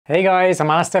Hey guys, I'm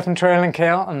Alistair from Trail and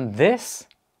Kale, and this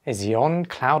is the On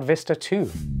Cloudvista 2.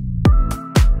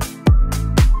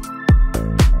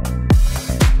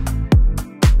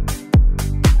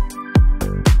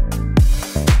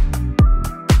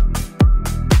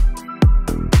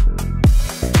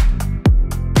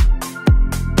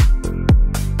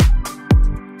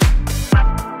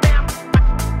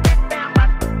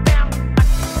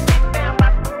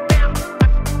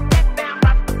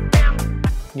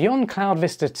 The On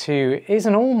Cloudvista 2 is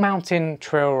an all-mountain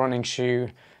trail running shoe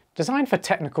designed for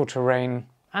technical terrain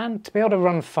and to be able to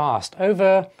run fast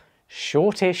over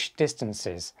shortish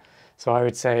distances. So I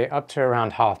would say up to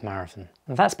around half marathon.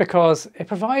 And that's because it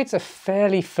provides a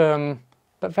fairly firm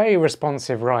but very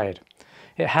responsive ride.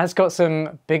 It has got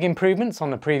some big improvements on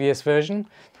the previous version,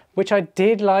 which I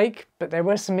did like, but there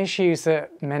were some issues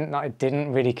that meant that I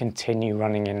didn't really continue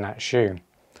running in that shoe.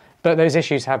 But those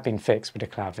issues have been fixed with the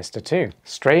Cloudvista 2.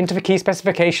 Straight into the key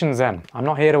specifications then. I'm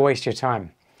not here to waste your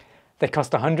time. They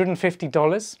cost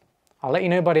 $150. I'll let you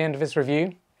know by the end of this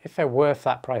review if they're worth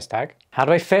that price tag. How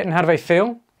do they fit and how do they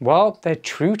feel? Well, they're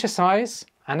true to size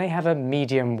and they have a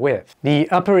medium width. The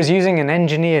upper is using an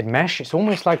engineered mesh. It's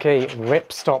almost like a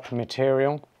ripstop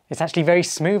material. It's actually very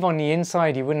smooth on the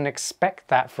inside. You wouldn't expect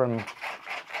that from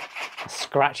a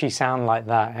scratchy sound like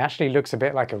that. It actually looks a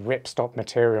bit like a ripstop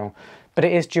material. But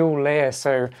it is dual layer,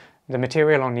 so the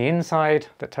material on the inside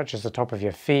that touches the top of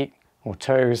your feet or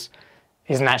toes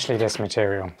isn't actually this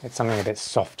material. It's something a bit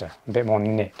softer, a bit more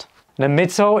knit. The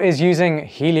midsole is using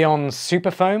Helion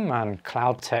Superfoam and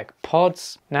CloudTech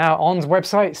pods. Now, On's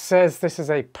website says this is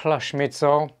a plush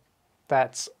midsole.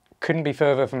 That couldn't be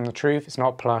further from the truth. It's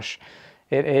not plush.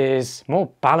 It is more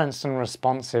balanced and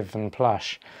responsive than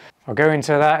plush. I'll go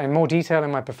into that in more detail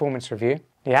in my performance review.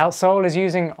 The outsole is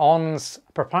using On's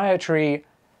proprietary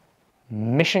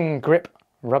Mission Grip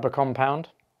rubber compound.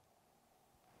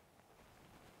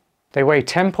 They weigh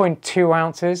 10.2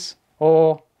 ounces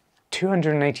or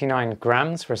 289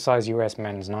 grams for a size US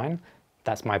men's 9.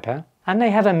 That's my pair. And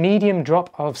they have a medium drop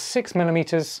of 6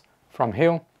 millimeters from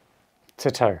heel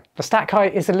to toe. The stack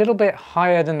height is a little bit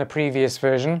higher than the previous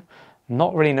version.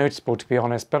 Not really noticeable, to be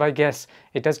honest, but I guess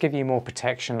it does give you more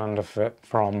protection underfoot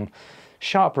from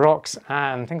sharp rocks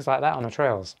and things like that on the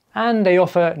trails. And they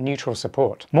offer neutral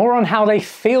support. More on how they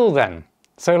feel then.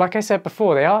 So like I said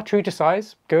before, they are true to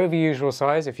size. Go with usual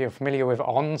size. If you're familiar with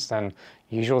On's, then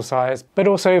usual size, but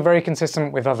also very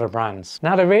consistent with other brands.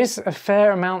 Now there is a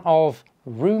fair amount of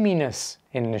roominess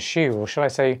in the shoe, or should I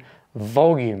say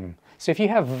volume. So if you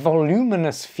have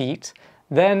voluminous feet,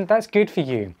 then that's good for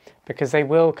you because they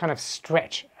will kind of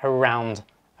stretch around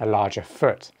a larger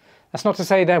foot. That's not to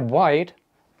say they're wide,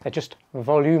 they're just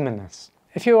voluminous.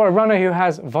 If you're a runner who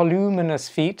has voluminous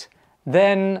feet,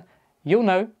 then you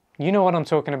know what I'm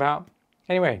talking about.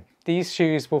 Anyway, these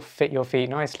shoes will fit your feet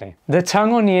nicely. The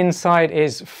tongue on the inside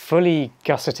is fully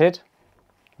gusseted,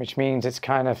 which means it's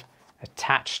kind of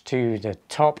attached to the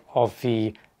top of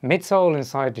the midsole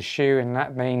inside the shoe, and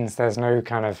that means there's no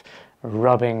kind of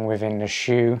rubbing within the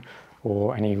shoe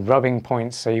or any rubbing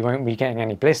points, so you won't be getting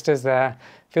any blisters there.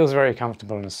 Feels very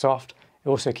comfortable and soft. It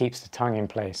also keeps the tongue in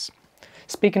place.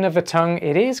 Speaking of the tongue,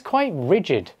 it is quite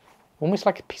rigid, almost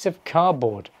like a piece of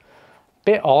cardboard.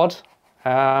 Bit odd,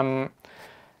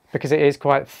 because it is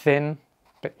quite thin,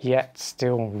 but yet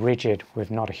still rigid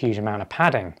with not a huge amount of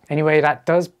padding. Anyway, that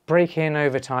does break in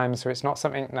over time, so it's not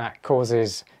something that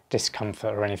causes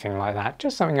discomfort or anything like that.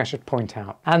 Just something I should point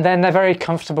out. And then they're very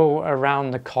comfortable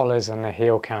around the collars and the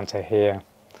heel counter here.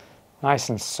 Nice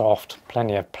and soft,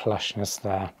 plenty of plushness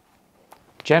there.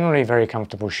 Generally very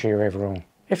comfortable shoe overall.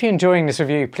 If you're enjoying this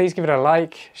review, please give it a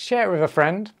like, share it with a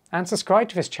friend, and subscribe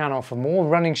to this channel for more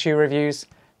running shoe reviews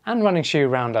and running shoe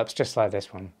roundups just like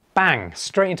this one. Bang!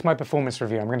 Straight into my performance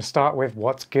review. I'm going to start with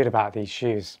what's good about these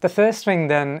shoes. The first thing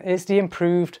then is the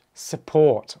improved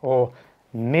support, or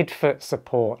midfoot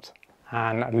support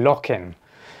and lock-in.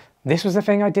 This was the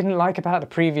thing I didn't like about the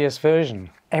previous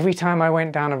version. Every time I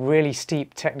went down a really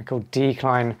steep technical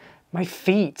decline, my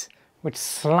feet would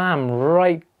slam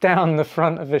right down the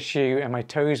front of the shoe and my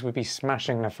toes would be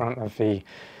smashing the front of the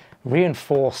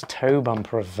reinforced toe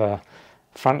bumper of the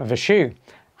front of the shoe.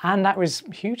 And that was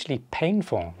hugely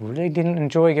painful. Really didn't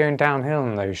enjoy going downhill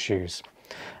in those shoes.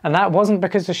 And that wasn't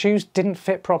because the shoes didn't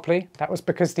fit properly. That was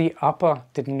because the upper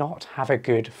did not have a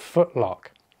good foot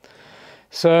lock.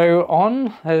 So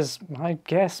On, as I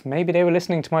guess, maybe they were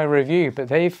listening to my review, but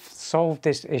they've solved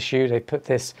this issue. They put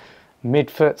this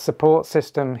midfoot support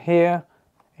system here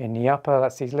in the upper.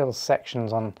 That's these little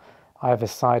sections on either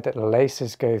side that the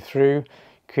laces go through,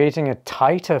 creating a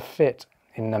tighter fit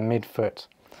in the midfoot.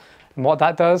 And what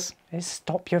that does is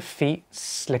stop your feet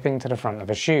slipping to the front of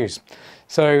the shoes.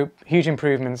 So huge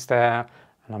improvements there,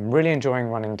 and I'm really enjoying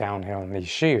running downhill in these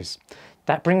shoes.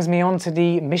 That brings me on to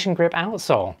the Mission Grip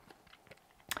outsole.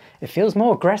 It feels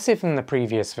more aggressive than the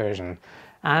previous version,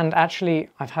 and actually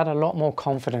I've had a lot more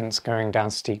confidence going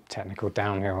down steep technical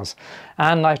downhills,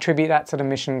 and I attribute that to the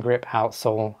Mission Grip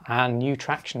outsole and new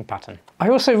traction pattern. I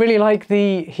also really like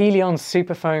the Helion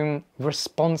Superfoam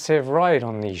responsive ride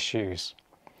on these shoes.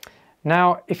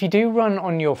 Now, if you do run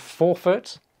on your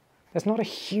forefoot, there's not a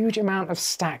huge amount of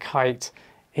stack height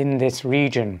in this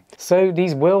region, so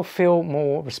these will feel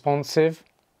more responsive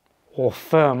or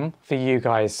firm for you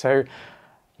guys, so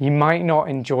you might not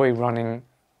enjoy running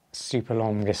super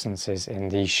long distances in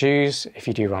these shoes if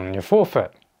you do run on your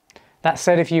forefoot. That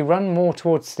said, if you run more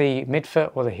towards the midfoot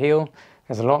or the heel,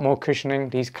 there's a lot more cushioning.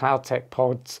 These Cloudtech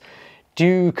pods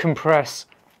do compress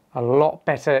a lot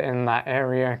better in that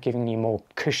area, giving you more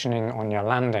cushioning on your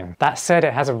landing. That said,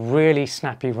 it has a really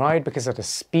snappy ride because of the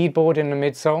speed board in the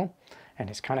midsole, and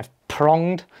it's kind of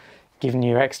pronged, giving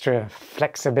you extra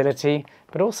flexibility,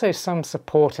 but also some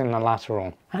support in the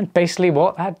lateral. And basically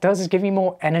what that does is give you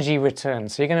more energy return.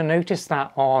 So you're going to notice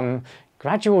that on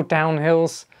gradual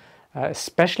downhills,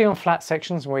 especially on flat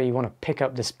sections where you want to pick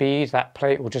up the speed, that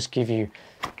plate will just give you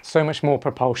so much more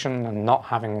propulsion than not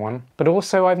having one. But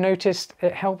also I've noticed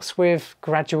it helps with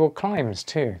gradual climbs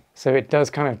too. So it does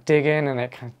kind of dig in, and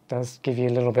it does give you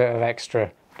a little bit of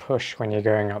extra push when you're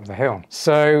going up the hill.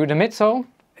 So the midsole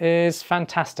is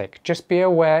fantastic. Just be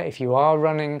aware if you are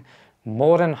running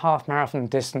more than half marathon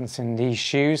distance in these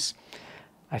shoes,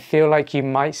 I feel like you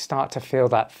might start to feel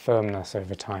that firmness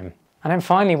over time. And then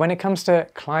finally, when it comes to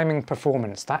climbing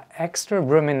performance, that extra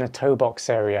room in the toe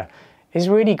box area is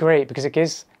really great because it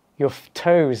gives your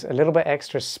toes a little bit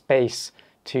extra space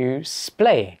to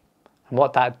splay. And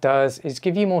what that does is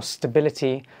give you more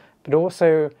stability, but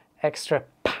also extra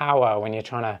power when you're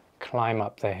trying to climb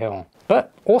up the hill.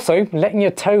 But also, letting your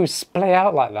toes splay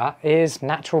out like that is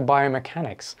natural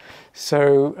biomechanics.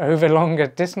 So over longer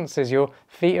distances, your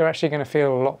feet are actually going to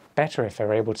feel a lot better if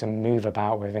they're able to move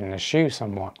about within the shoe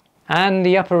somewhat. And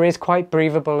the upper is quite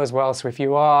breathable as well, so if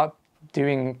you are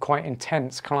doing quite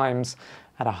intense climbs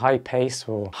at a high pace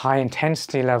or high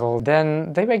intensity level,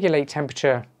 then they regulate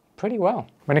temperature pretty well.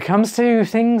 When it comes to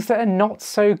things that are not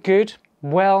so good,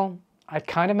 well, I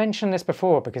kind of mentioned this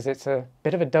before because it's a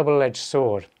bit of a double-edged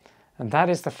sword, and that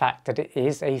is the fact that it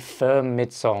is a firm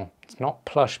midsole. It's not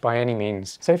plush by any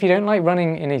means. So if you don't like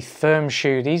running in a firm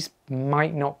shoe, these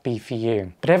might not be for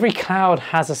you. But every cloud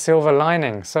has a silver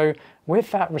lining, so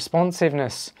with that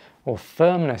responsiveness or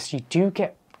firmness, you do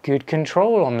get good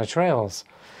control on the trails.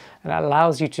 And it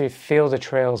allows you to feel the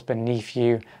trails beneath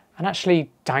you and actually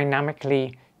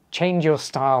dynamically change your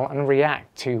style and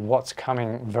react to what's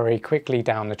coming very quickly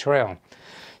down the trail.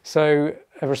 So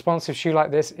a responsive shoe like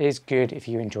this is good if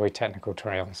you enjoy technical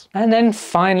trails. And then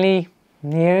finally,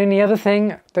 the only other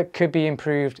thing that could be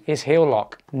improved is heel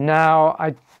lock. Now,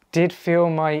 I did feel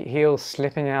my heel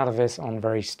slipping out of this on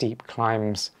very steep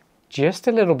climbs just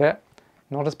a little bit.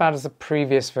 Not as bad as the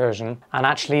previous version. And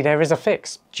actually there is a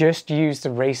fix. Just use the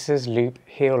Racer's Loop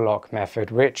heel lock method,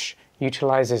 which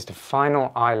utilizes the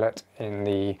final eyelet in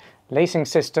the lacing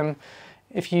system.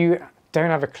 If you don't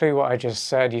have a clue what I just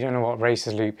said, you don't know what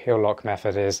Racer's Loop heel lock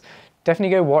method is,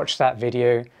 definitely go watch that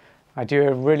video. I do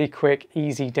a really quick,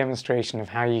 easy demonstration of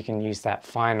how you can use that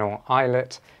final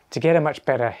eyelet to get a much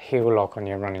better heel lock on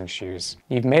your running shoes.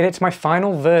 You've made it to my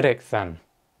final verdict then.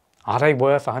 Are they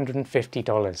worth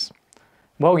 $150?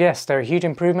 Well, yes, they're a huge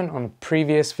improvement on the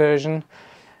previous version,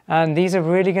 and these are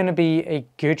really going to be a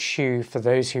good shoe for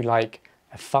those who like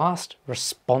a fast,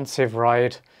 responsive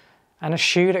ride and a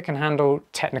shoe that can handle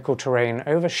technical terrain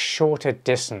over shorter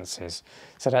distances.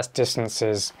 So that's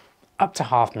distances up to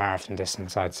half marathon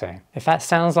distance, I'd say. If that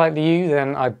sounds like you,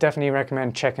 then I'd definitely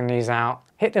recommend checking these out.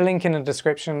 Hit the link in the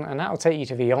description and that'll take you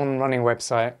to the On Running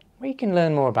website where you can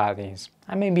learn more about these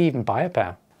and maybe even buy a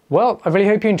pair. Well, I really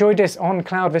hope you enjoyed this On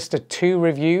Cloudvista 2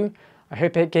 review. I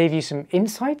hope it gave you some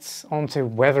insights onto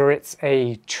whether it's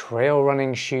a trail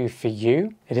running shoe for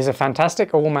you. It is a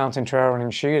fantastic all-mountain trail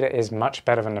running shoe that is much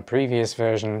better than the previous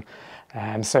version.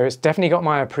 So it's definitely got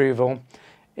my approval.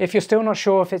 If you're still not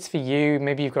sure if it's for you,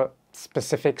 maybe you've got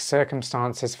specific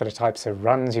circumstances for the types of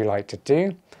runs you like to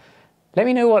do, let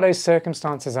me know what those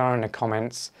circumstances are in the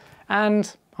comments,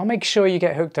 and I'll make sure you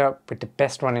get hooked up with the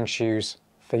best running shoes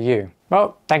for you.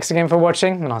 Well, thanks again for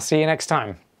watching, and I'll see you next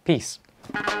time. Peace.